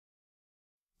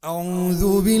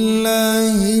أعوذ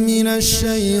بالله من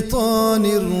الشيطان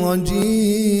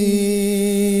الرجيم.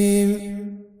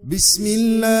 بسم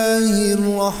الله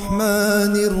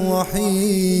الرحمن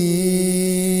الرحيم.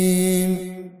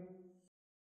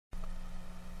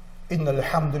 إن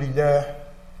الحمد لله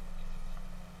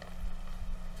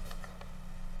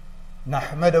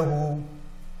نحمده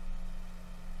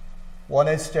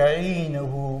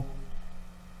ونستعينه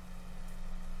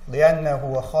لأنه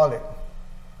هو خالق،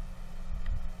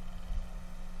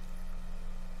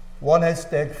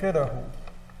 ونستغفره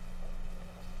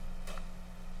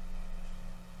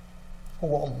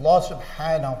هو الله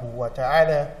سبحانه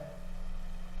وتعالى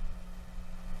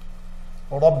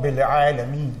رب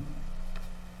العالمين،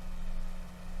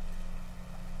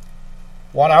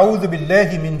 ونعوذ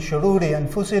بالله من شرور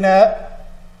أنفسنا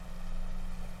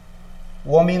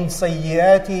ومن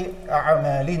سيئات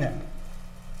أعمالنا.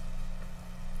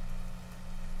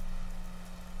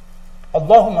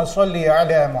 اللهم صل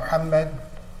على محمد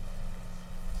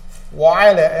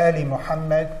وعلى آل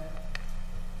محمد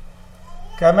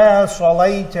كما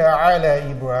صليت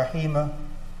على إبراهيم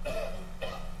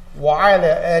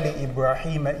وعلى آل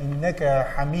إبراهيم إنك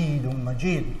حميد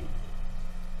مجيد.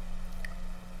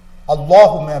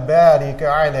 اللهم بارك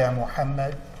على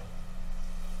محمد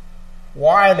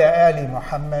وعلى آل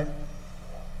محمد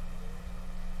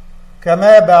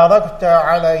كما باركت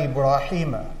على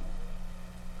إبراهيم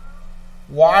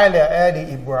وعلى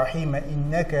آل إبراهيم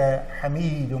إنك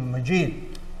حميد مجيد.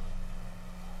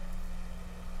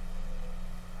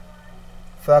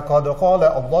 فقد قال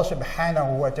الله سبحانه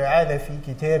وتعالى في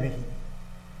كتابه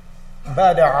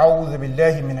بعد أعوذ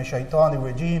بالله من الشيطان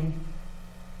الرجيم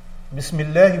بسم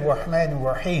الله الرحمن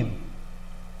الرحيم.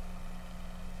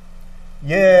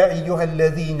 يا أيها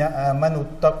الذين آمنوا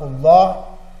اتقوا الله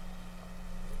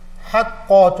حق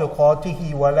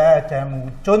تقاته ولا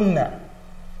تموتن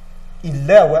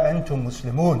إلا وأنتم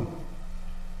مسلمون.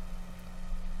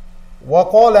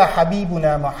 وقال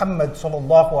حبيبنا محمد صلى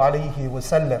الله عليه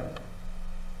وسلم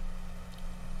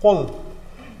قل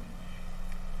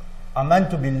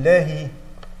آمنت بالله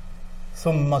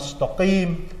ثم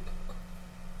استقيم،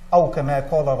 أو كما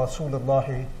قال رسول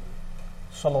الله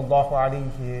صلى الله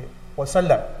عليه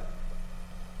وسلم.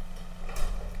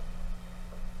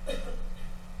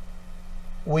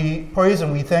 We praise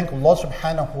and we thank Allah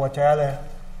subhanahu wa ta'ala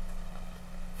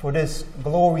for this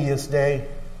glorious day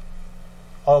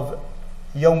of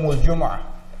Yawmul Jummah,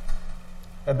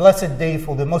 a blessed day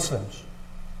for the Muslims.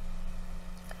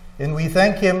 And we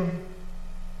thank Him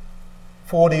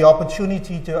for the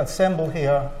opportunity to assemble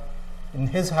here in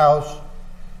His house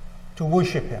to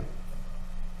worship Him.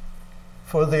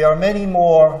 For there are many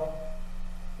more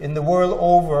in the world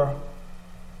over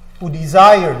who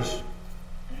desires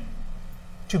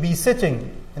to be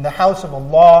sitting in the house of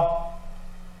Allah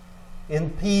in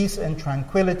peace and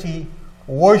tranquility,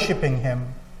 worshiping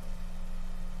Him,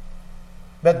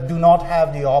 but do not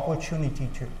have the opportunity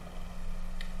to.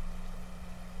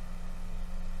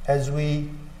 As we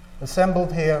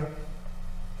assembled here,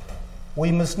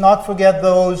 we must not forget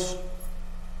those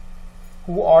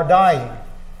who are dying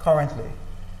currently.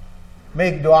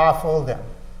 Make dua for them.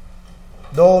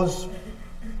 Those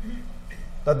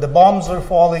that the bombs are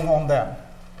falling on them,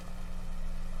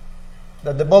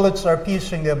 that the bullets are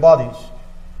piercing their bodies,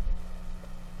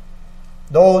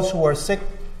 those who are sick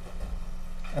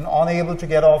and unable to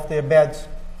get off their beds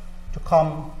to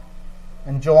come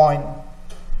and join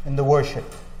in the worship.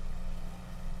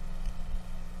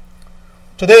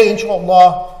 Today,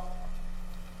 inshallah,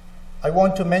 I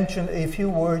want to mention a few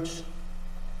words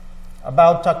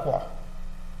about Taqwa.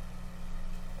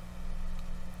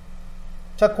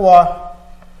 Taqwa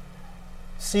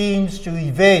seems to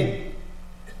evade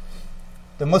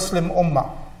the Muslim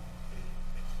Ummah.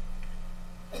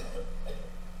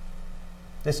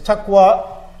 This taqwa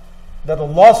that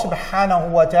Allah subhanahu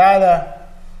wa ta'ala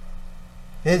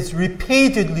has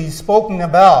repeatedly spoken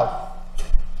about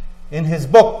in His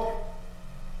book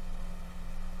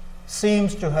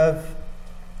seems to have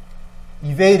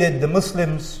evaded the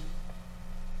Muslims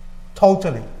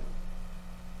totally.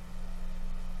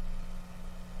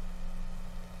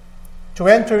 To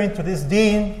enter into this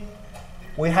deen,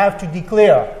 we have to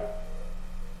declare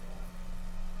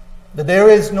that there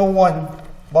is no one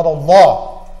but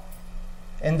Allah,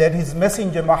 and that His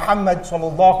Messenger Muhammad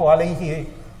sallallahu alayhi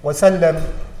wasallam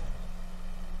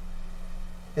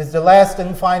is the last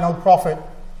and final prophet,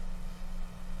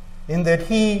 in that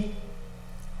He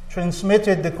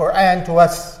transmitted the Quran to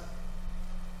us.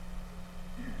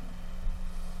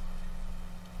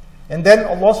 And then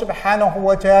Allah subhanahu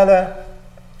wa ta'ala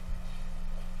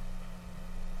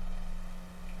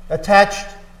attached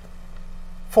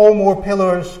 4 more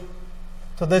pillars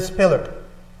to this pillar.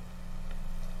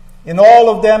 And all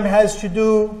of them has to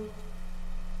do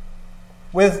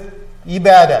with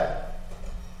ibadah.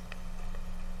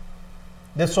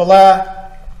 The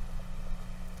salah,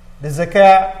 the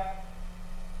zakah,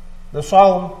 the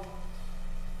sawm,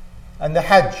 and the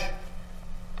hajj.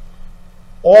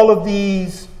 All of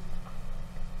these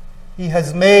He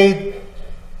has made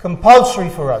compulsory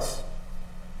for us.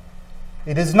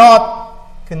 It is not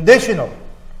conditional,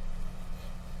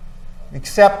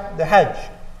 except the hajj,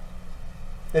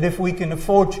 that if we can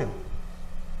afford to.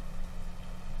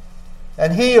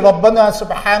 And He, Rabbana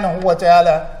subhanahu wa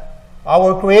ta'ala,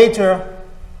 our Creator,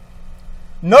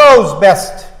 knows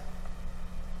best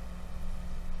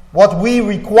what we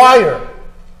require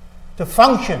to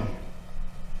function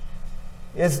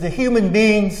as the human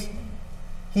beings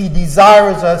He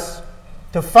desires us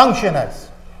to function as.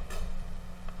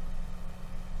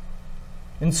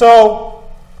 And so,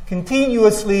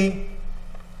 continuously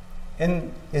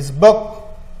in His book,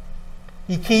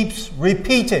 He keeps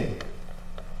repeating.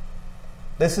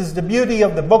 This is the beauty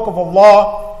of the book of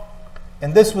Allah,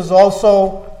 and this was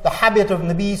also the habit of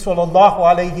Nabi sallallahu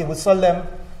alayhi wasallam,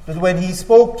 that when he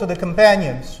spoke to the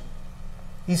companions,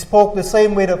 he spoke the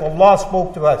same way that Allah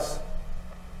spoke to us.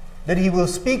 That He will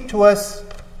speak to us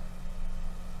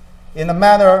in a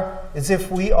manner as if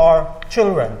we are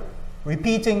children,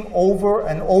 repeating over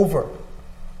and over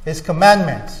His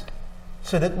commandments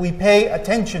so that we pay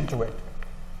attention to it.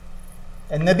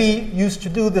 And Nabi used to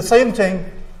do the same thing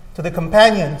to the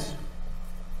companions,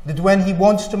 that when he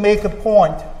wants to make a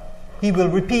point, he will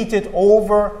repeat it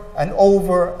over and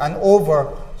over and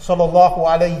over, sallallahu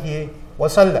alayhi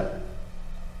wasallam.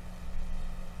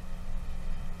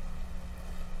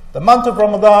 The month of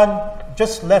Ramadan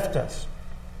just left us.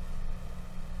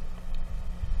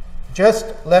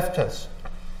 Just left us.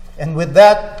 And with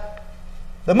that,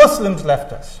 the Muslims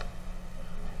left us.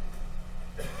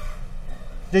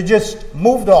 They just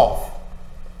moved off.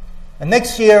 And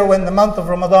next year, when the month of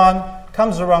Ramadan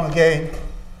comes around again,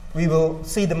 we will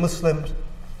see the Muslims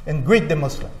and greet the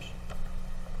Muslims.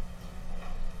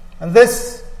 And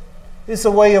this is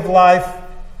a way of life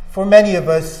for many of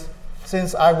us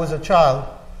since I was a child.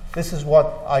 This is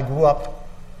what I grew up.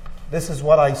 This is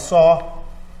what I saw.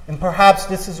 And perhaps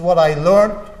this is what I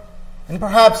learned. And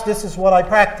perhaps this is what I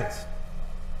practiced.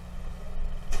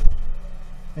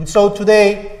 And so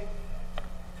today,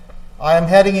 I am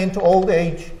heading into old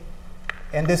age,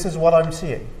 and this is what I'm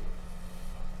seeing.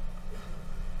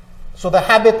 So the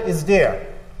habit is there.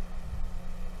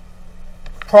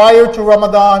 Prior to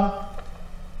Ramadan,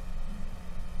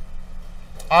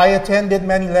 I attended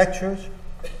many lectures.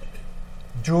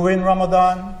 During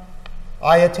Ramadan,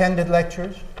 I attended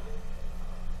lectures.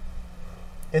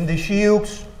 And the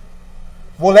shuyukhs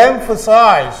will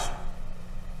emphasize,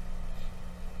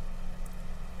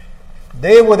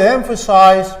 they would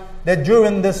emphasize that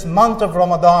during this month of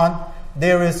Ramadan,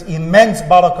 there is immense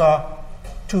barakah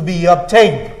to be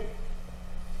obtained.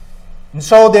 And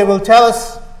so they will tell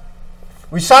us,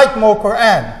 recite more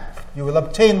Quran, you will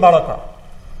obtain barakah.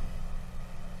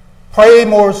 Pray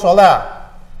more salah,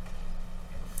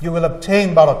 you will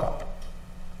obtain barakah.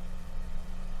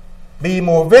 Be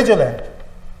more vigilant,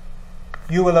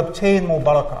 you will obtain more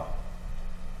barakah.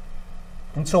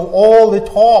 And so all the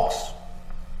talks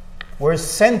were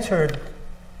centered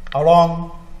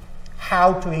around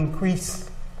how to increase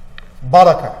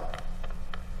barakah.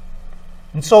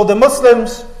 And so the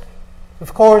Muslims,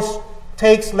 of course,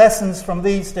 takes lessons from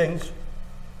these things.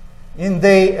 And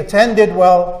they attended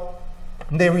well,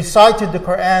 and they recited the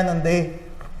Quran, and they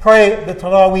pray the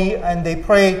Taraweeh, and they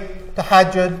pray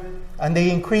Tahajjud, and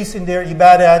they increase in their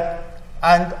ibadat.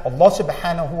 And Allah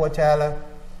subhanahu wa ta'ala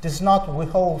does not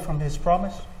withhold from His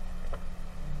promise.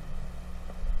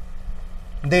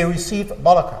 They receive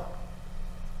barakah.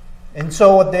 And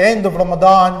so at the end of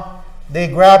Ramadan, they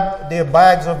grabbed their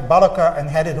bags of barakah and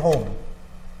headed home.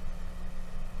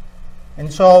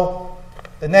 And so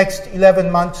the next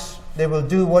 11 months, they will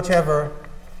do whatever,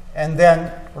 and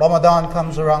then Ramadan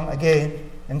comes around again,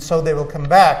 and so they will come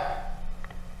back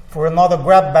for another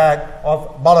grab bag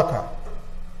of barakah.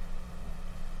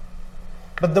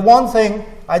 But the one thing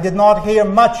I did not hear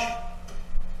much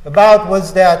about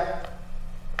was that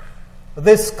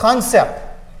this concept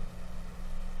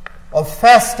of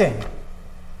fasting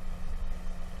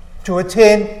to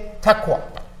attain taqwa.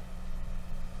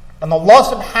 And Allah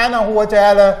subhanahu wa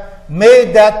ta'ala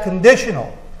made that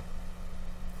conditional.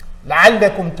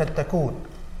 لَعَلَّكُمْ تَتَّقُونَ.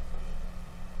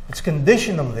 It's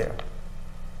conditional there.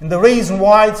 And the reason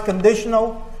why it's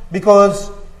conditional,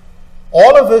 because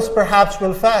all of us perhaps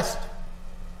will fast.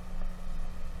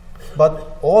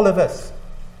 But all of us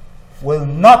will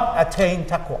not attain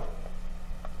taqwa.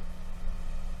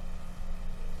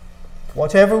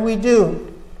 Whatever we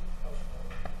do,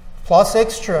 plus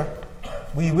extra,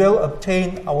 we will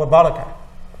obtain our barakah,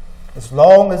 as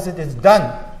long as it is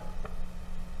done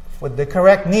with the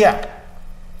correct niyyah.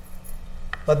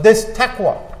 But this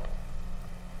taqwa,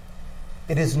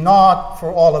 it is not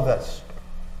for all of us.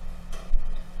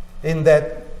 In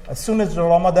that, as soon as the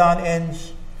Ramadan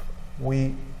ends,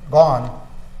 we gone.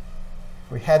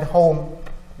 We head home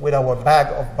with our bag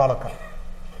of barakah.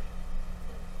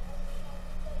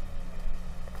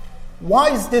 Why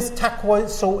is this taqwa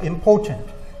so important?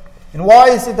 And why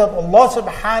is it that Allah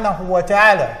subhanahu wa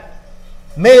ta'ala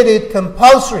made it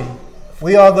compulsory?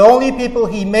 We are the only people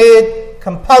He made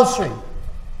compulsory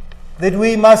that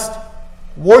we must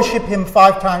worship Him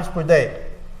 5 times per day,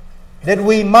 that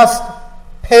we must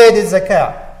pay the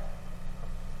zakah,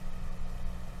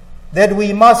 that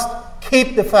we must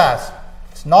keep the fast.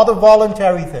 It's not a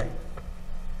voluntary thing.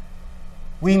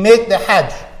 We make the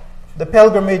hajj, the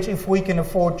pilgrimage, if we can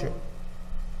afford to,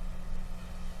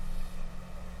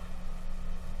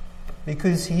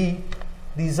 because He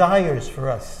desires for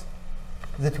us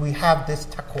that we have this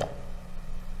taqwa.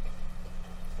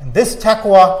 And this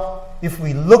taqwa, if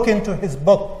we look into His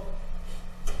book,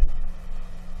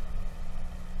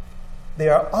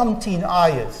 there are umpteen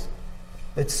ayahs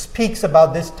that speaks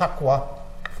about this taqwa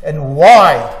and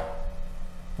why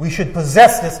we should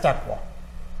possess this taqwa.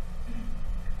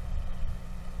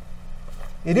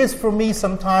 It is for me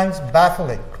sometimes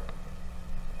baffling.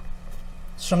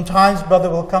 Sometimes brother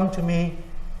will come to me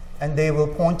and they will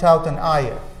point out an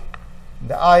ayah.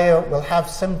 The ayah will have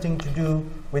something to do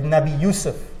with Nabi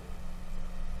Yusuf,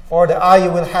 or the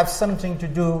ayah will have something to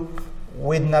do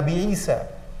with Nabi Isa,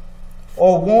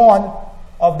 or one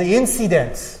of the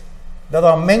incidents that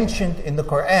are mentioned in the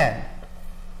Quran.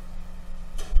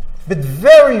 But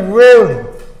very rarely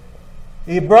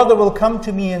a brother will come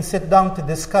to me and sit down to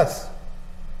discuss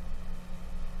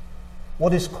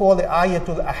what is called the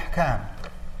Ayatul Ahkam,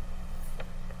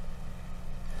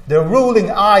 the ruling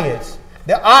ayahs,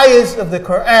 the ayahs of the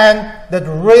Quran that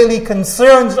really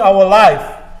concerns our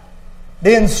life,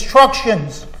 the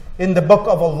instructions in the book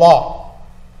of Allah,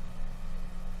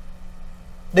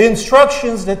 the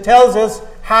instructions that tells us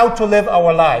how to live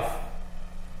our life.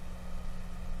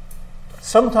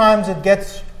 Sometimes it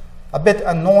gets a bit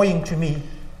annoying to me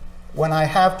when I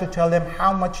have to tell them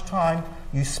how much time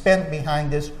you spent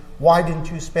behind this. Why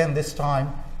didn't you spend this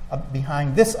time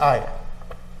behind this ayah?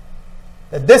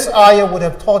 That this ayah would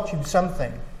have taught you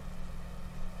something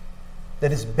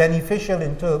that is beneficial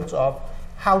in terms of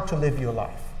how to live your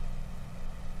life.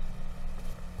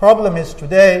 Problem is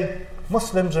today,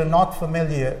 Muslims are not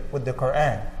familiar with the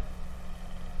Quran.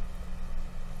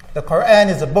 The Quran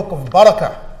is a book of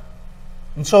barakah.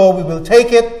 And so we will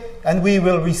take it and we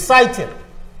will recite it.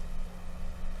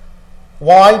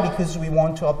 Why? Because we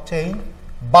want to obtain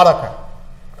barakah.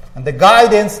 And the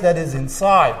guidance that is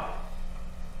inside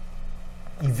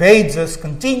evades us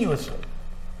continuously.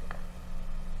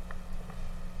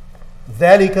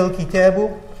 ذَلِكَ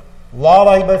الْكِتَابُ لَا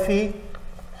رَيْبَ فِيهِ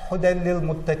هُدًى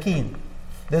لِلْمُتَّقِينَ.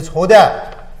 This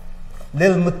huda,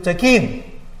 لِلْمُتَّقِينَ.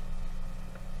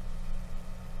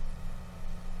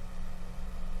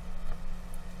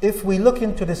 If we look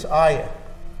into this ayah,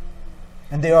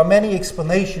 and there are many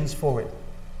explanations for it,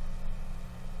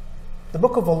 the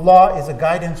book of Allah is a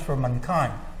guidance for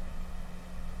mankind.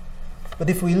 But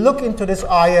if we look into this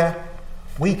ayah,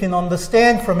 we can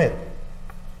understand from it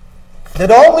that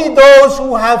only those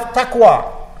who have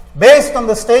taqwa, based on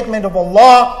the statement of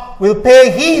Allah, will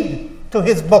pay heed to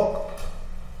His book.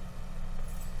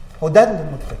 Hudan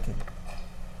lil-muttaqin.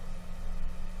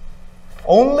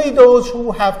 Only those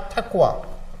who have taqwa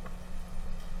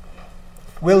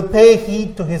will pay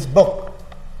heed to His book,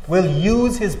 will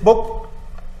use His book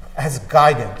as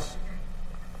guidance.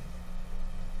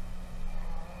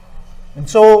 And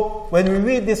so, when we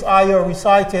read this ayah or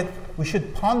recite it, we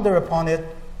should ponder upon it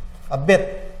a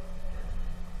bit.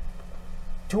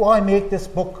 Do I make this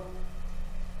book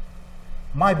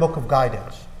my book of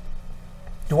guidance?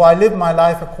 Do I live my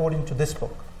life according to this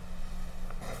book?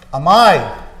 Am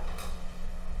I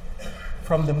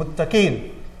from the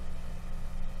muttaqeen?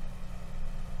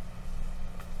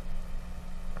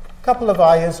 A couple of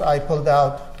ayahs I pulled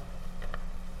out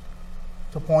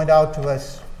to point out to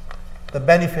us the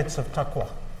benefits of taqwa.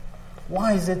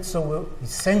 Why is it so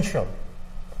essential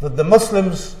that the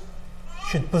Muslims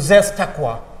should possess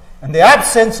taqwa? And the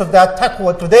absence of that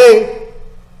taqwa today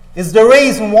is the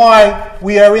reason why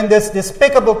we are in this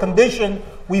despicable condition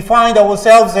we find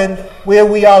ourselves in, where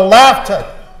we are laughed at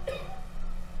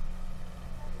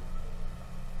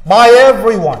by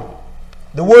everyone.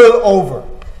 the world over.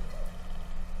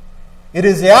 It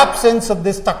is the absence of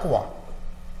this taqwa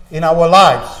in our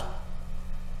lives.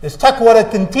 This taqwa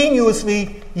that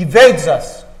continuously evades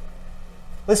us.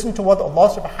 Listen to what Allah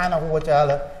subhanahu wa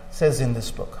ta'ala says in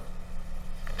this book.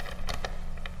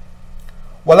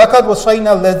 وَلَقَدْ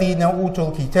وَصَيْنَا الَّذِينَ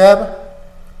أُوتُوا الْكِتَابَ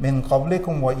مِنْ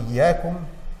قَبْلِكُمْ وَإِيَّاكُمْ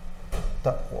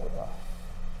تَقْوَى.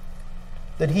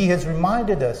 That He has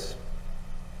reminded us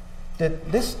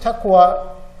that this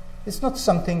taqwa is not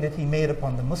something that He made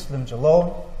upon the Muslims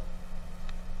alone.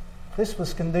 This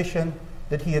was condition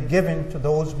that He had given to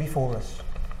those before us.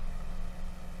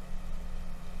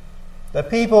 The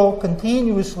people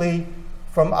continuously,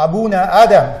 from Abuna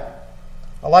Adam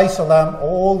alayhi salam,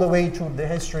 all the way through the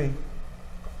history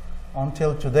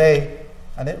until today,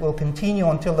 and it will continue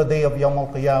until the day of Yawm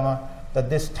al-Qiyamah, that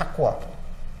this taqwa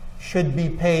should be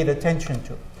paid attention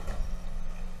to.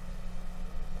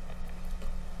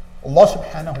 Allah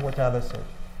subhanahu wa ta'ala says,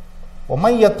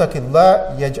 وَمَنْ يَتَّقِ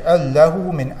اللَّهَ يَجْعَلْ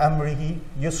لَهُ مِنْ أَمْرِهِ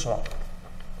يُسْرًا.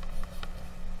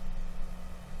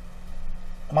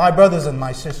 My brothers and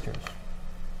my sisters,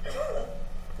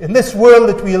 in this world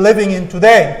that we are living in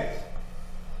today,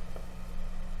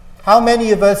 how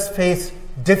many of us face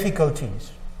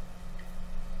difficulties?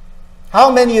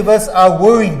 How many of us are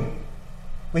worrying?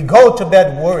 We go to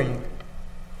bed worrying.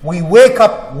 We wake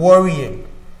up worrying.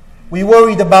 We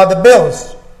worried about the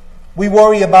bills. We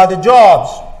worry about the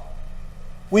jobs.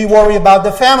 We worry about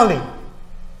the family.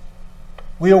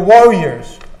 We are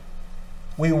warriors.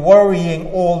 We're worrying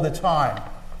all the time.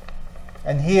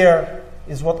 And here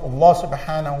is what Allah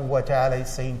subhanahu wa ta'ala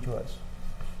is saying to us.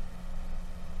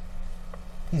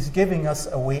 He's giving us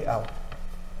a way out.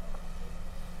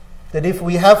 That if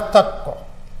we have taqwa,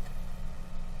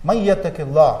 مَن يَتَّقِ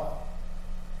اللَّهِ,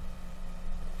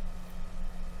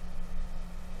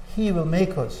 He will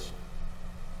make us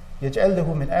يَجْعَلْ لَهُ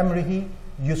مِنْ أَمْرِهِ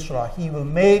يُسْرًا. He will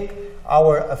make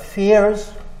our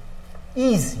affairs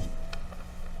easy.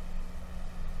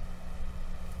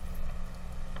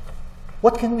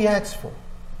 What can we ask for?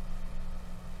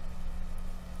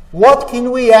 What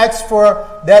can we ask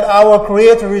for that our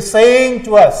Creator is saying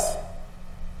to us?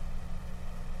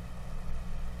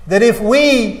 That if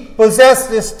we possess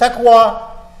this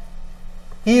taqwa,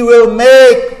 He will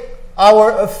make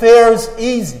our affairs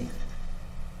easy.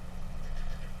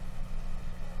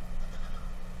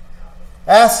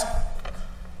 Ask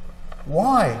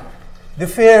why the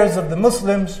affairs of the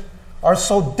Muslims are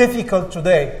so difficult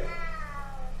today.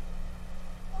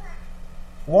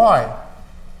 Why?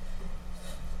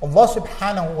 Allah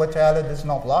subhanahu wa ta'ala does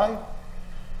not lie.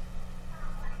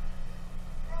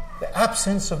 The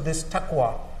absence of this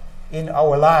taqwa in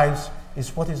our lives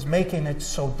is what is making it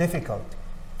so difficult.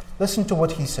 Listen to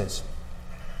what He says.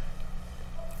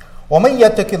 وَمَنْ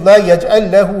يَتَّقِ اللَّهَ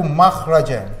يَجْعَلْ لَهُ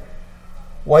مَخْرَجًا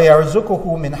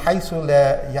وَيَرْزُقُهُ مِنْ حَيْثُ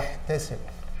لَا يَحْتَسِبُ.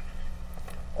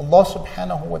 Allah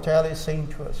subhanahu wa ta'ala is saying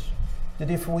to us that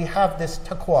if we have this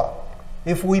taqwa,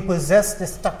 if we possess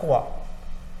this taqwa,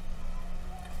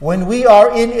 when we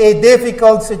are in a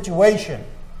difficult situation,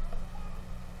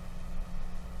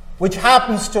 which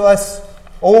happens to us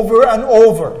over and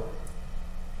over,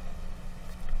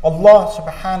 Allah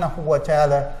subhanahu wa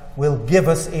ta'ala will give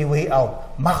us a way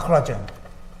out. Makhrajan.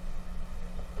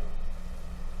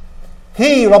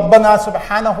 He, Rabbana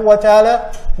subhanahu wa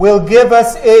ta'ala, will give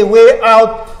us a way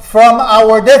out from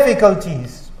our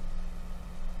difficulties.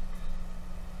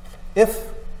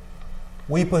 If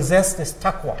we possess this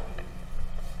taqwa.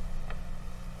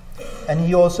 And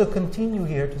He also continues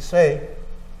here to say,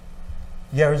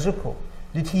 Yarzuku,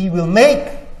 that He will make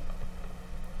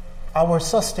our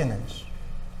sustenance.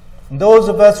 And those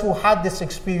of us who had this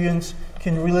experience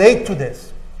can relate to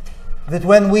this. That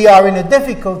when we are in a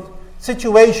difficult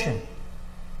situation,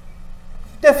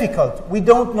 we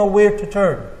don't know where to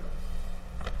turn,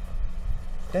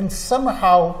 then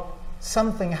somehow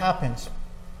something happens.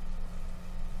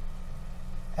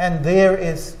 And there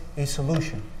is a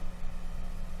solution.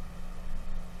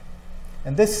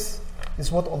 And this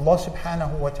is what Allah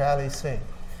subhanahu wa ta'ala is saying.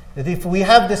 That if we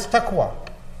have this taqwa,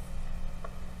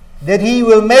 that He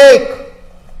will make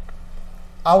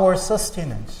our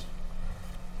sustenance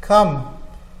come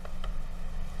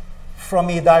from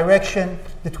a direction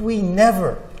that we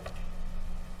never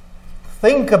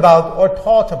think about or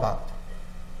thought about.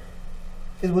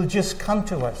 It will just come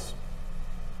to us.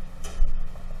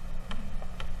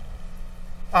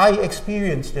 I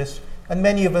experienced this, and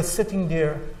many of us sitting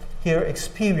here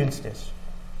experienced this.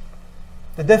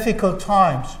 The difficult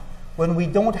times when we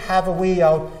don't have a way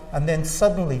out, and then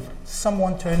suddenly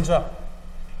someone turns up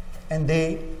and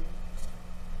they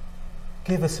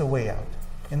give us a way out.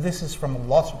 And this is from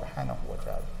Allah subhanahu wa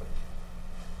ta'ala.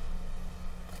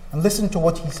 And listen to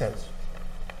what he says.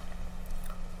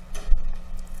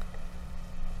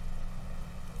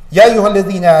 يا أيها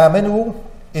الذين آمنوا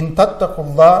إن تتقوا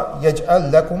الله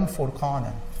يجعل لكم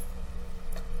فرقانا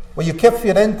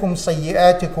ويكفر عنكم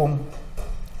سيئاتكم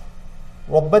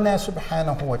ربنا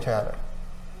سبحانه وتعالى.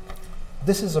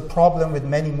 This is a problem with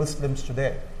many Muslims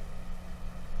today.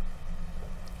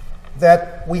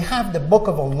 That we have the book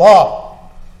of Allah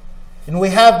and we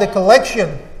have the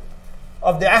collection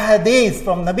of the ahadith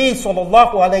from Nabi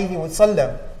sallallahu alayhi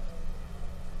wasallam,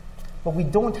 but we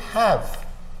don't have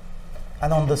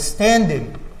an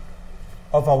understanding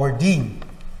of our deen.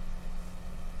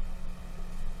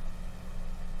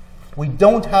 We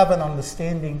don't have an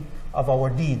understanding of our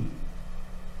deen.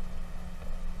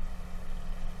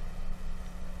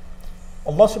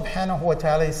 Allah subhanahu wa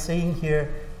ta'ala is saying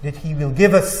here that He will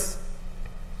give us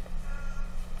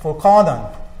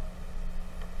furqanan.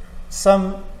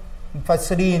 Some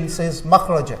Mufassirin says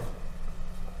makhraja.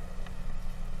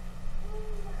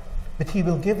 But He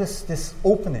will give us this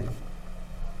opening,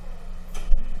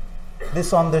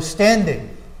 this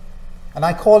understanding. And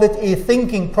I call it a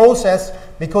thinking process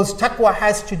because taqwa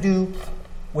has to do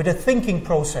with a thinking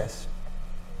process,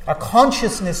 a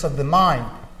consciousness of the mind.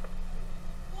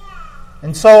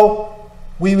 And so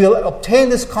we will obtain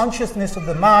this consciousness of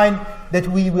the mind that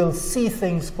we will see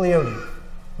things clearly.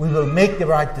 We will make the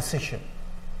right decision.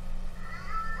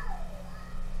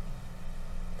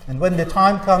 And when the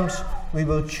time comes, we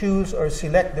will choose or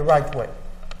select the right way.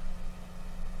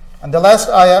 And the last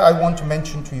ayah I want to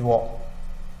mention to you all.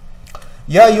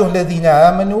 يا أيها الذين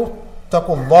آمنوا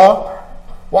اتقوا الله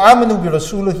وآمنوا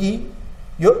برسوله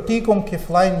يؤتيكم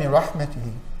كفلين من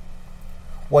رحمته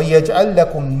ويجعل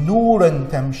لكم نورا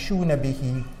تمشون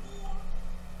به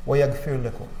ويغفر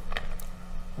لكم.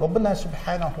 Rabbana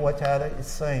subhanahu wa ta'ala is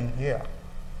saying here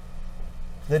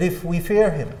that if we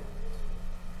fear Him,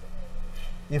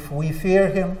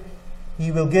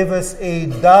 He will give us a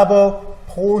double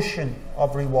portion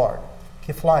of reward.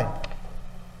 Kiflain.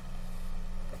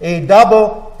 A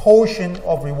double portion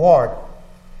of reward.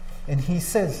 And He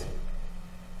says,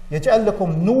 يَجْعَلْ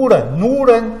لَكُمْ نُورًا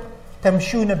نُورًا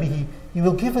تَمْشُونَ بِهِ. He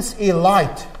will give us a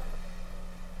light.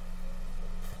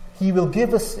 He will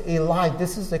give us a light.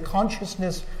 This is the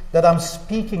consciousness that I'm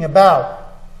speaking about.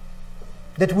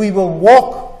 That we will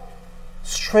walk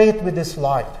straight with this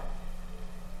light.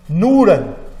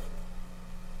 Nuran.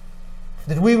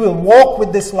 That we will walk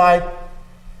with this light,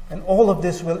 and all of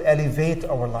this will elevate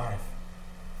our life.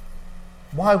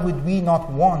 Why would we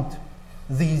not want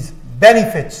these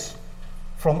benefits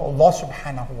from Allah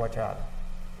subhanahu wa ta'ala?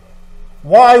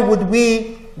 Why would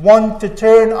we want to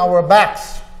turn our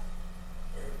backs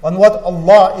on what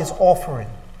Allah is offering?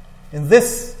 And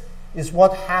this is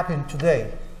what happened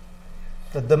today.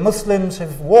 That the Muslims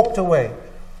have walked away,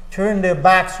 turned their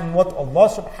backs on what Allah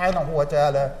subhanahu wa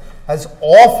ta'ala has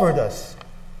offered us.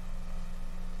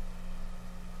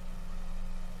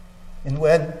 And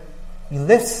when He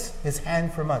lifts His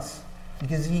hand from us,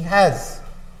 because He has,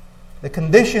 the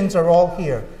conditions are all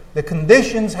here. The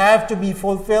conditions have to be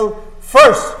fulfilled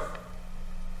first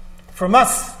from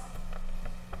us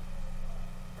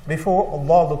before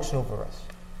Allah looks over us.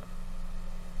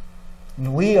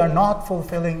 And we are not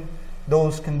fulfilling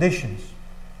those conditions.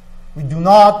 We do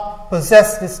not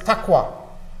possess this taqwa.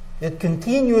 It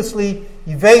continuously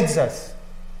evades us.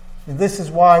 And this is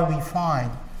why we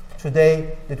find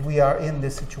today that we are in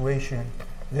this situation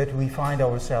that we find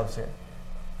ourselves in.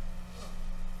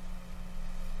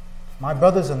 My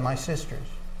brothers and my sisters,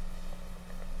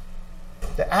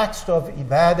 the acts of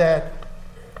ibadat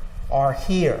are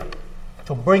here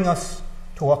to bring us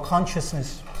to a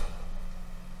consciousness.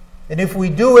 And if we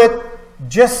do it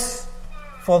just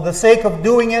for the sake of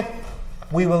doing it,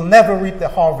 we will never reap the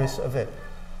harvest of it.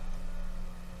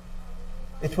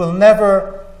 It will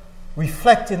never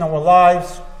reflect in our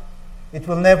lives. It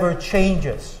will never change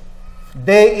us.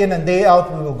 Day in and day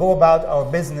out, we will go about our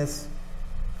business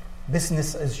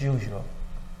as usual.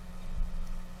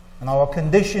 And our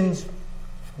conditions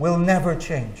will never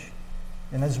change.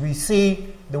 And as we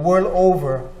see the world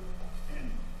over,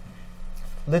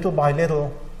 little by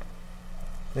little,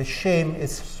 the shame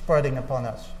is spreading upon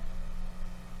us.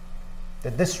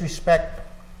 The disrespect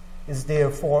is there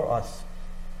for us.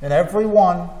 And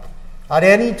everyone, at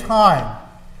any time,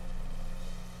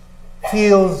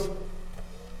 feels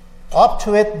up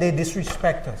to it, they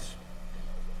disrespect us.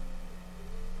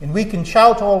 And we can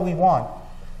shout all we want,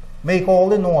 make all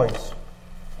the noise,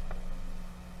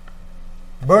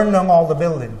 burn down all the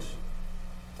buildings,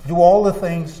 do all the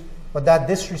things, but that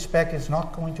disrespect is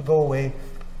not going to go away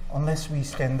unless we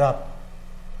stand up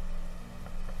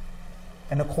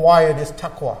and acquire this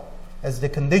taqwa, as the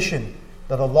condition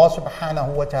that Allah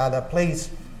subhanahu wa ta'ala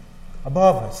placed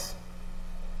above us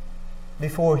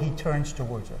before He turns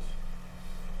towards us.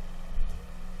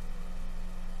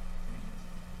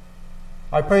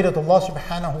 I pray that Allah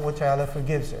subhanahu wa ta'ala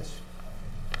forgives us.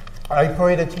 I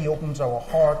pray that He opens our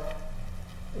heart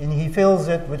and He fills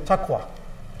it with taqwa.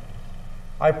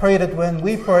 I pray that when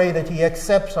we pray that He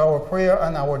accepts our prayer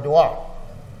and our dua.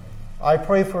 I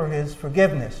pray for His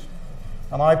forgiveness.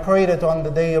 And I pray that on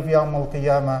the day of Yawm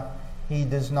al-Qiyamah, He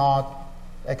does not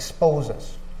expose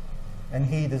us and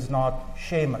He does not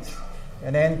shame us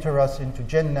and enter us into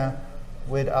Jannah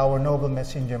with our noble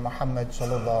messenger Muhammad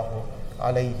sallallahu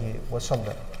alayhi wa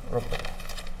sallam.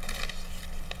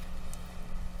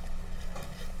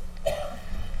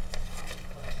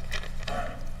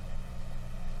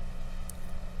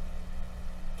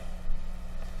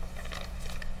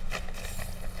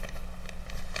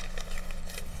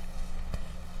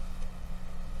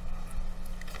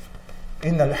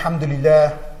 إن الحمد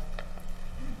لله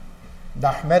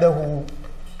نحمده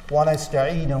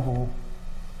ونستعينه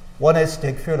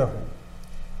ونستغفره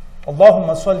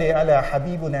اللهم صل على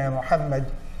حبيبنا محمد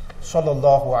صلى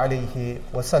الله عليه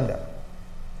وسلم.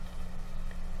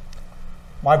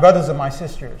 My brothers and my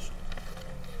sisters,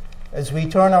 as we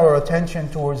turn our attention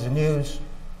towards the news,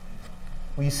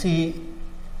 we see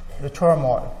the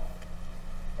turmoil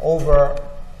over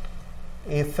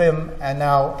a film, and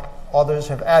now others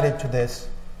have added to this.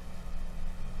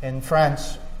 In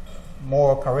France,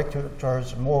 more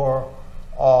caricatures, more.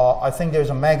 I think there's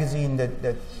a magazine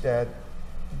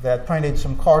that printed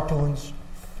some cartoons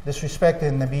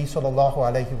disrespecting Nabi sallallahu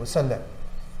alaihi wasallam.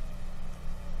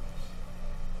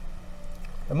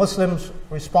 The Muslims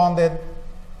responded,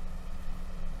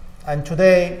 and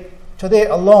today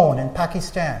alone in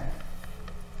Pakistan,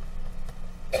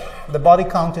 the body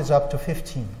count is up to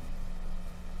 15.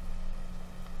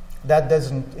 That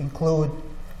doesn't include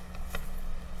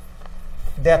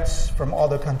deaths from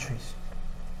other countries.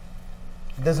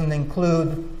 It doesn't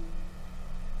include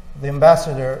the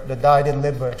ambassador that died in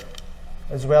Libya,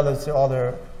 as well as the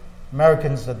other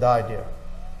Americans that died there.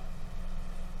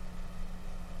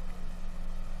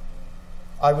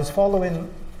 I was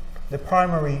following the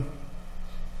primary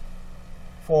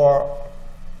for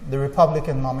the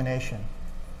Republican nomination,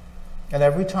 and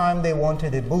every time they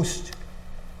wanted a boost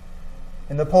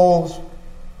in the polls,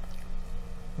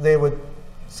 they would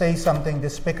say something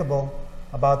despicable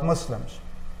about Muslims.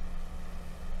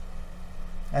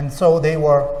 And so they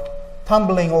were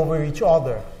tumbling over each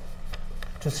other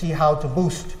to see how to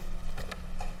boost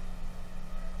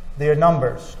their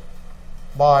numbers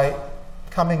by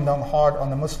coming down hard on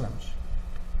the Muslims.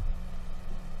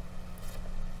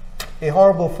 A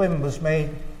horrible film was made,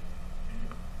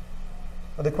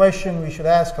 but the question we should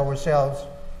ask ourselves,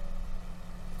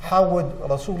 how would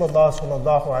Rasulullah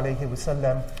sallallahu alayhi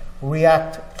wasallam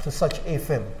react to such a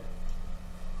film?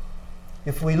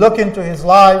 If we look into his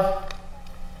life,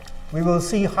 we will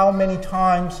see how many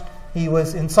times he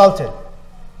was insulted,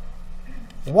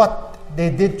 what they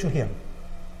did to him.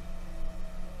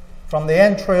 From the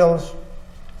entrails,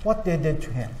 what they did to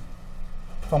him.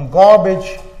 From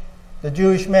garbage, the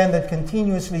Jewish man that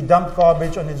continuously dumped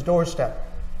garbage on his doorstep.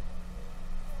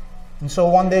 And so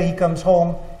one day he comes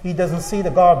home, he doesn't see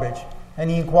the garbage, and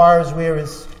he inquires where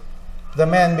is the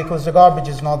man, because the garbage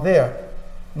is not there.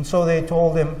 And so they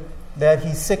told him that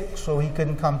he's sick, so he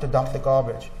couldn't come to dump the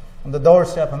garbage on the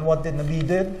doorstep. And what did Nabi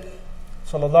did?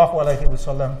 Sallallahu alaihi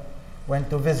wasallam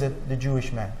went to visit the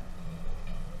Jewish man.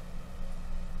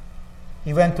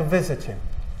 He went to visit him.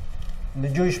 And the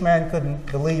Jewish man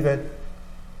couldn't believe it.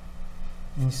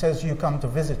 And he says, "You come to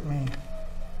visit me.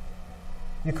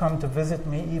 You come to visit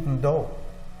me even though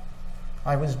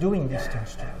I was doing these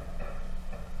things to you."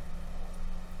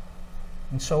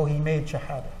 And so he made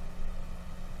shahada.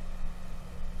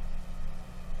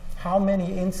 How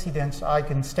many incidents I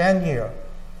can stand here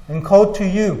and quote to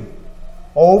you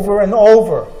over and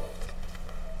over.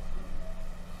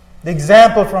 The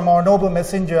example from our noble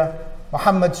messenger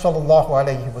Muhammad sallallahu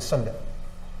alayhi wasallam.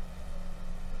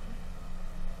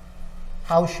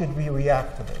 How should we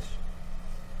react to this?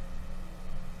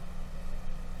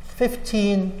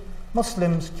 15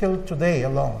 Muslims killed today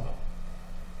alone,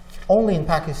 only in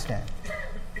Pakistan.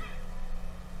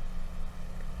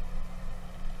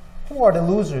 Who are the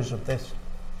losers of this?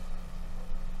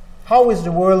 How is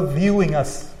the world viewing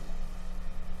us?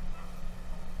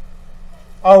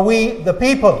 Are we the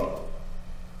people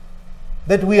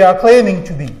that we are claiming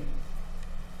to be?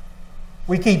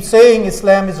 We keep saying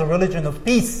Islam is a religion of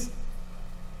peace.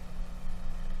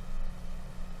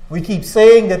 We keep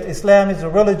saying that Islam is a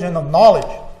religion of knowledge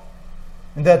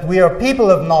and that we are people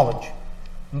of knowledge.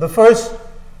 And the first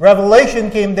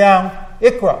revelation came down,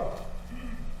 Iqra.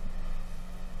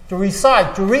 To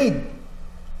recite, to read,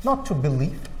 not to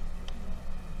believe.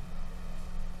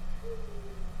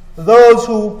 Those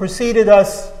who preceded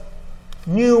us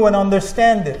knew and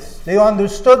understand this. They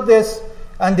understood this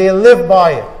and they lived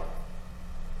by it.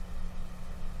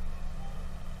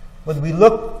 When we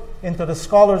look into the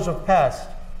scholars of past,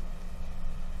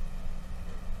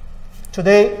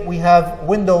 today we have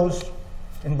windows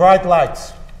and bright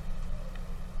lights.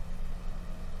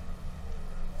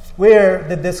 Where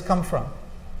did this come from?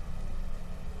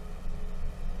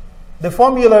 The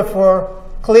formula for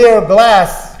clear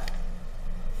glass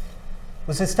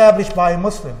was established by a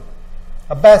Muslim,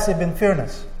 Abbas ibn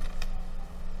Firnas.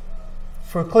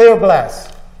 For clear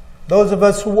glass, those of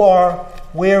us who are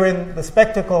wearing the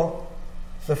spectacle,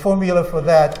 the formula for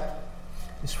that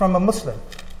is from a Muslim.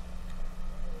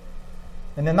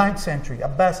 In the 9th century,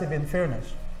 Abbas ibn Firnas,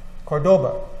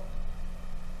 Cordoba.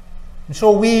 And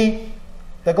so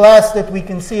the glass that we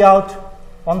can see out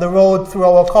on the road through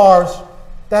our cars,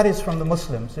 that is from the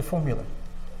Muslims, the formula.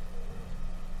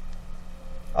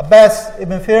 Abbas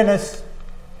ibn Firnas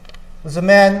was a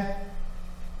man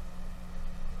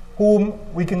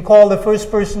whom we can call the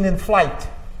first person in flight.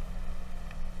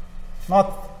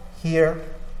 Not here,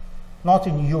 not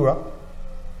in Europe.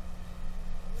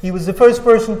 He was the first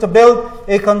person to build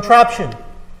a contraption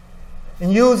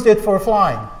and used it for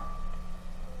flying.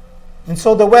 And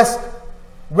so the West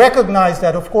recognized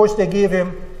that. Of course, they gave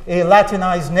him a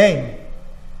Latinized name,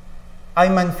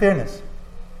 Ayman Firnas.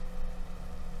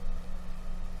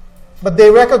 But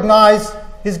they recognized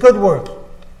his good work,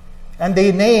 and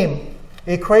they named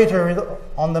a crater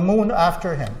on the moon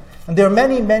after him. And there are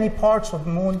many, many parts of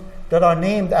the moon that are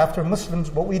named after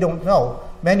Muslims, but we don't know.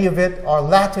 Many of it are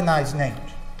Latinized names.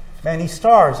 Many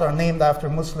stars are named after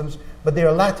Muslims, but they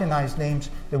are Latinized names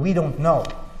that we don't know.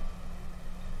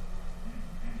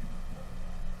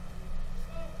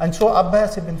 And so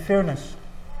Abbas ibn Firnas,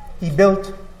 he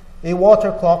built a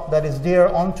water clock that is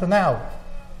there unto now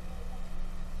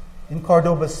in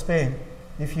Cordoba, Spain,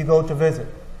 if you go to visit,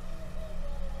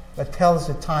 that tells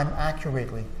the time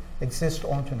accurately, exists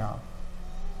unto now.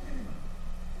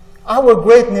 Our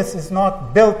greatness is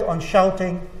not built on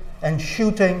shouting and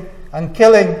shooting and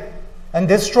killing and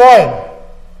destroying.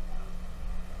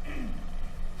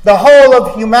 The whole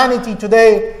of humanity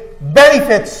today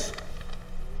benefits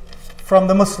from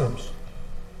the Muslims.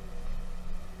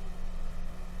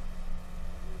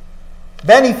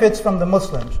 Benefits from the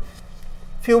Muslims.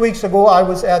 A few weeks ago, I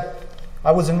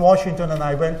was in Washington and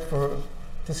I went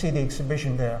to see the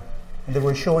exhibition there. And they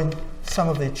were showing some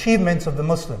of the achievements of the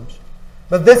Muslims.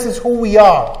 But this is who we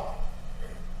are.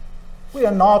 We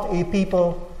are not a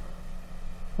people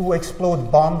who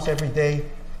explode bombs every day,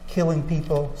 killing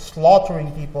people,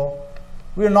 slaughtering people.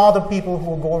 We are not a people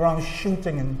who go around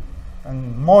shooting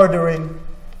and murdering.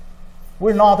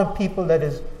 We're not a people that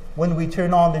is, when we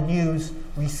turn on the news,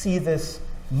 we see this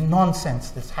nonsense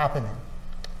that's happening.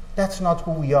 That's not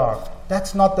who we are.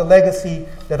 That's not the legacy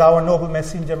that our noble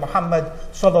messenger Muhammad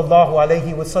sallallahu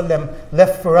alaihi wasallam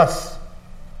left for us.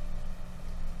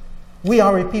 We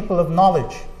are a people of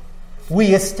knowledge.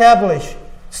 We establish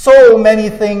so many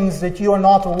things that you are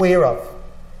not aware of,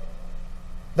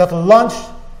 that launch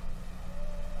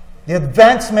the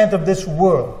advancement of this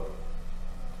world.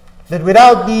 That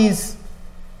without these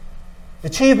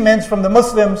achievements from the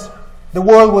Muslims, the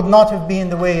world would not have been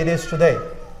the way it is today.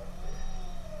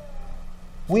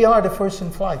 We are the first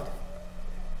in flight.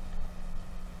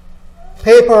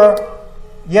 Paper,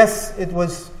 yes, it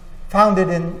was founded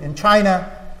in China,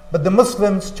 but the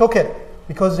Muslims took it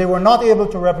because they were not able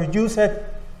to reproduce it.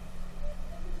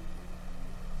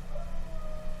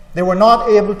 They were not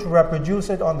able to reproduce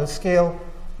it on the scale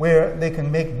where they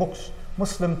can make books.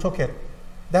 Muslim took it.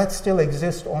 That still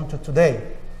exists unto today.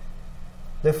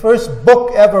 The first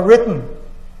book ever written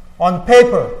on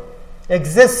paper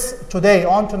exists today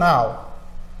unto now.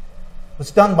 Was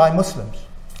done by Muslims.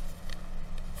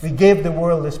 We gave the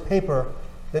world this paper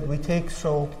that we take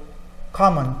so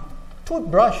common.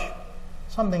 Toothbrush,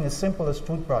 something as simple as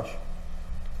toothbrush.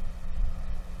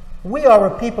 We are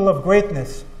a people of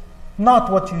greatness,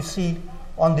 not what you see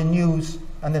on the news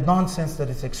and the nonsense that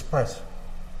is expressed.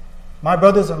 My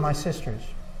brothers and my sisters,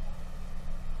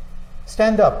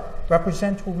 stand up,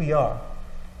 represent who we are.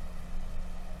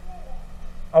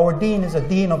 Our deen is a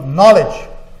deen of knowledge,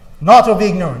 not of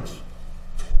ignorance.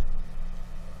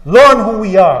 Learn who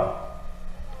we are.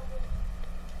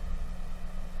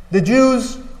 The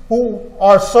Jews, who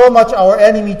are so much our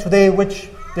enemy today, which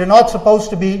they're not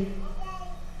supposed to be,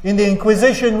 in the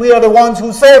Inquisition, we are the ones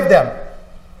who saved them.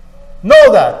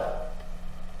 Know that.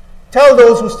 Tell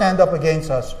those who stand up against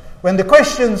us. When the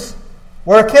Christians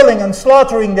were killing and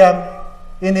slaughtering them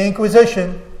in the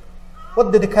Inquisition,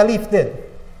 what did the Caliph did?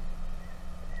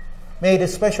 Made a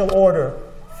special order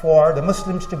for the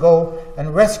Muslims to go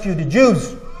and rescue the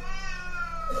Jews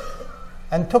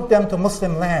and took them to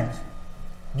Muslim lands.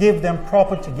 Give them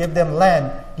property, give them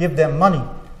land, give them money.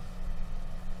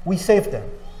 We saved them.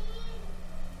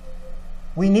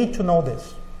 We need to know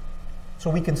this so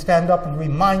we can stand up and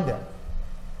remind them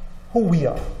who we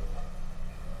are.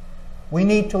 We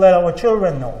need to let our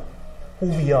children know who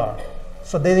we are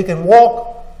so that they can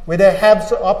walk with their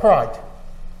heads upright.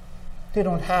 They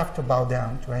don't have to bow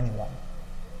down to anyone.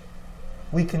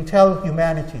 We can tell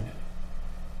humanity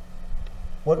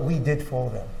what we did for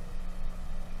them.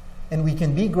 And we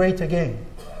can be great again.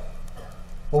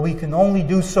 But we can only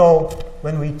do so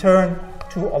when we turn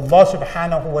to Allah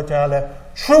subhanahu wa ta'ala,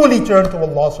 truly turn to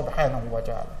Allah subhanahu wa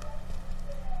ta'ala.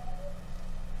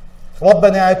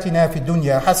 ربنا آتنا في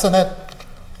الدنيا حسنة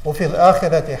وفي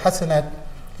الآخرة حسنة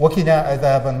وقنا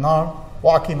عذاب النار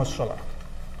وأقم الصلاة.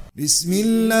 بسم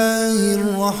الله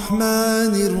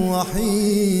الرحمن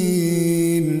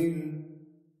الرحيم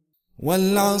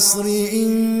والعصر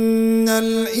إن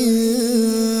الإنسان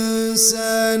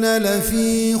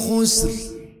لفي خسر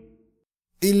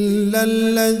إلا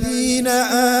الذين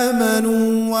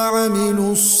آمنوا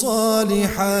وعملوا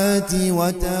الصالحات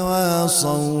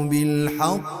وتواصوا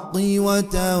بالحق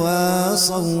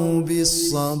وتواصوا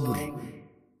بالصبر